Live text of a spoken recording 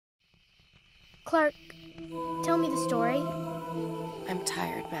Clark, tell me the story. I'm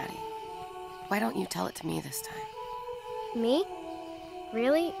tired, Maddie. Why don't you tell it to me this time? Me?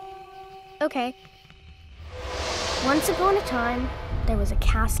 Really? Okay. Once upon a time, there was a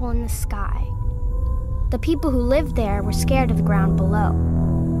castle in the sky. The people who lived there were scared of the ground below.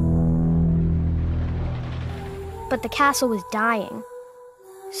 But the castle was dying,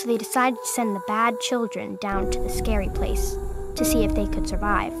 so they decided to send the bad children down to the scary place to see if they could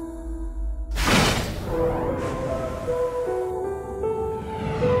survive.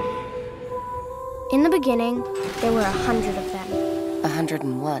 In the beginning, there were 100 of them.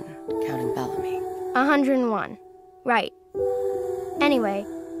 101, counting Bellamy. 101, right. Anyway,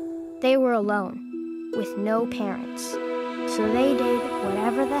 they were alone, with no parents, so they did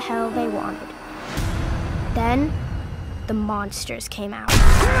whatever the hell they wanted. Then, the monsters came out.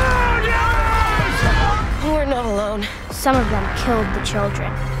 We're not alone. Some of them killed the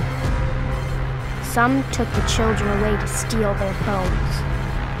children. Some took the children away to steal their bones.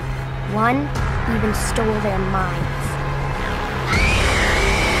 One even stole their minds.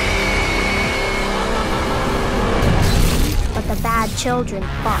 But the bad children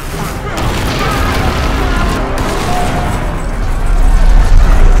fought back.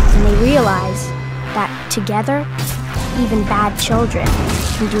 And they realized that together, even bad children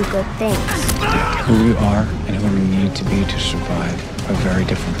can do good things. Who we are and who we need to be to survive are very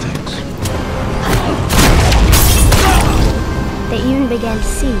different things. They even began to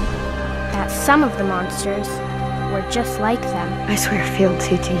see that some of the monsters were just like them. I swear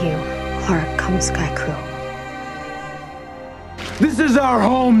fealty to you, Clark, come Sky Crew. This is our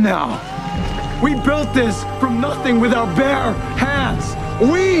home now. We built this from nothing with our bare hands.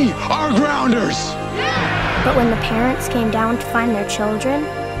 We are grounders. But when the parents came down to find their children,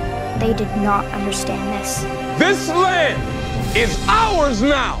 they did not understand this. This land is ours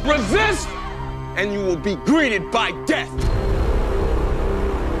now. Resist, and you will be greeted by death.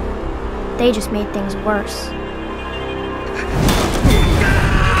 They just made things worse.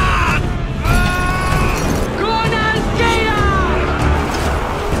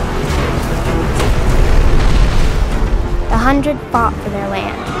 The 100 fought for their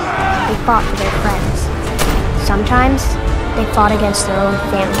land. They fought for their friends. Sometimes, they fought against their own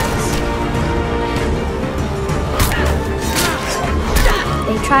families.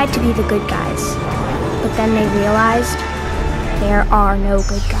 They tried to be the good guys, but then they realized there are no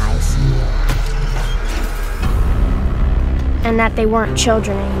good guys. And that they weren't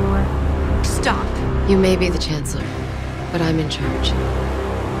children anymore. Stop. You may be the Chancellor, but I'm in charge.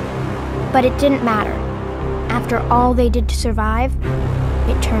 But it didn't matter. After all they did to survive,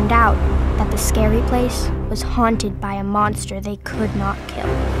 it turned out that the scary place was haunted by a monster they could not kill.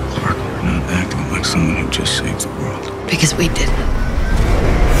 Clark, you're not acting like someone who just saved the world. Because we didn't.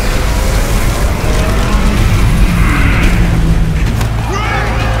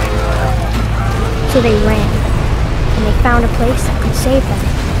 So they ran, and they found a place that could save them.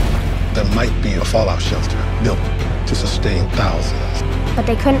 There might be a fallout shelter built to sustain thousands. But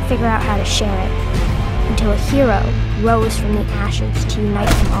they couldn't figure out how to share it, until a hero rose from the ashes to unite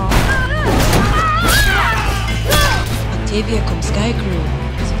them all. Octavia cum Sky Crew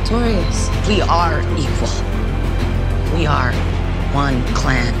is victorious. We are equal. We are one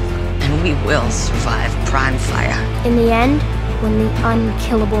clan, and we will survive Prime Fire. In the end, when the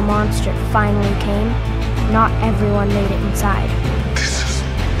unkillable monster finally came, not everyone made it inside. This is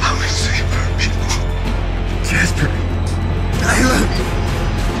how we save our people. Jasper, Tyler.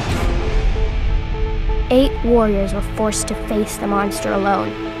 8 warriors were forced to face the monster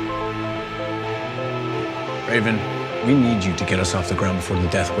alone. Raven, we need you to get us off the ground before the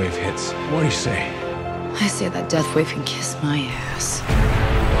death wave hits. What do you say? I say that death wave can kiss my ass.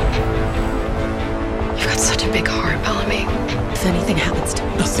 You've got such a big heart, Bellamy. If anything happens to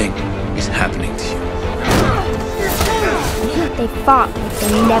me... Nothing is happening to you. They fought like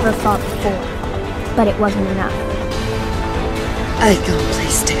they never fought before, but it wasn't enough. I can't play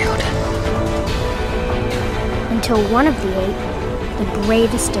scared. Until one of the 8, the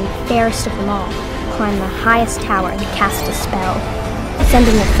bravest and fairest of them all, climbed the highest tower and cast a spell,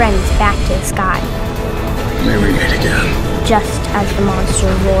 sending their friends back to the sky. May we meet again. Just as the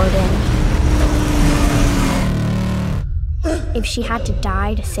monster roared in. If she had to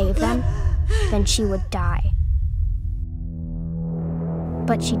die to save them, then she would die.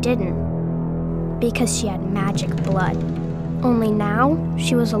 But she didn't, because she had magic blood. Only now,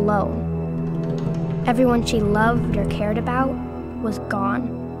 she was alone. Everyone she loved or cared about was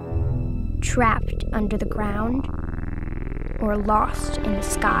gone, trapped under the ground, or lost in the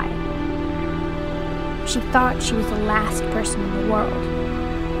sky. She thought she was the last person in the world,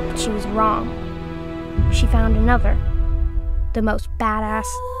 but she was wrong. she found another, the most badass,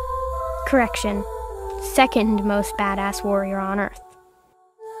 second most badass warrior on Earth.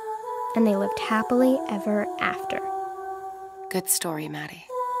 And they lived happily ever after. Good story, Maddie.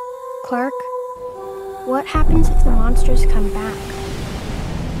 Clark, what happens if the monsters come back?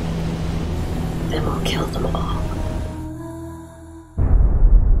 Then we'll kill them all.